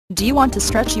Do you want to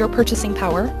stretch your purchasing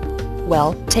power?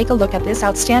 Well, take a look at this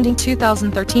outstanding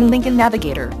 2013 Lincoln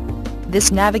Navigator. This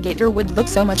Navigator would look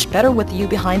so much better with you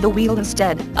behind the wheel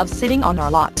instead of sitting on our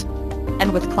lot.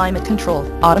 And with climate control,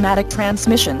 automatic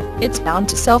transmission, it's bound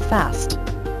to sell fast.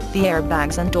 The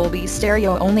airbags and Dolby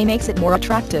stereo only makes it more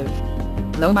attractive.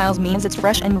 Low miles means it's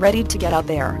fresh and ready to get out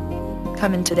there.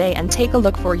 Come in today and take a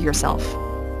look for yourself.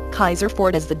 Kaiser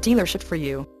Ford is the dealership for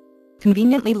you.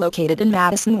 Conveniently located in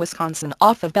Madison, Wisconsin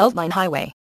off of Beltline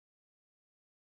Highway.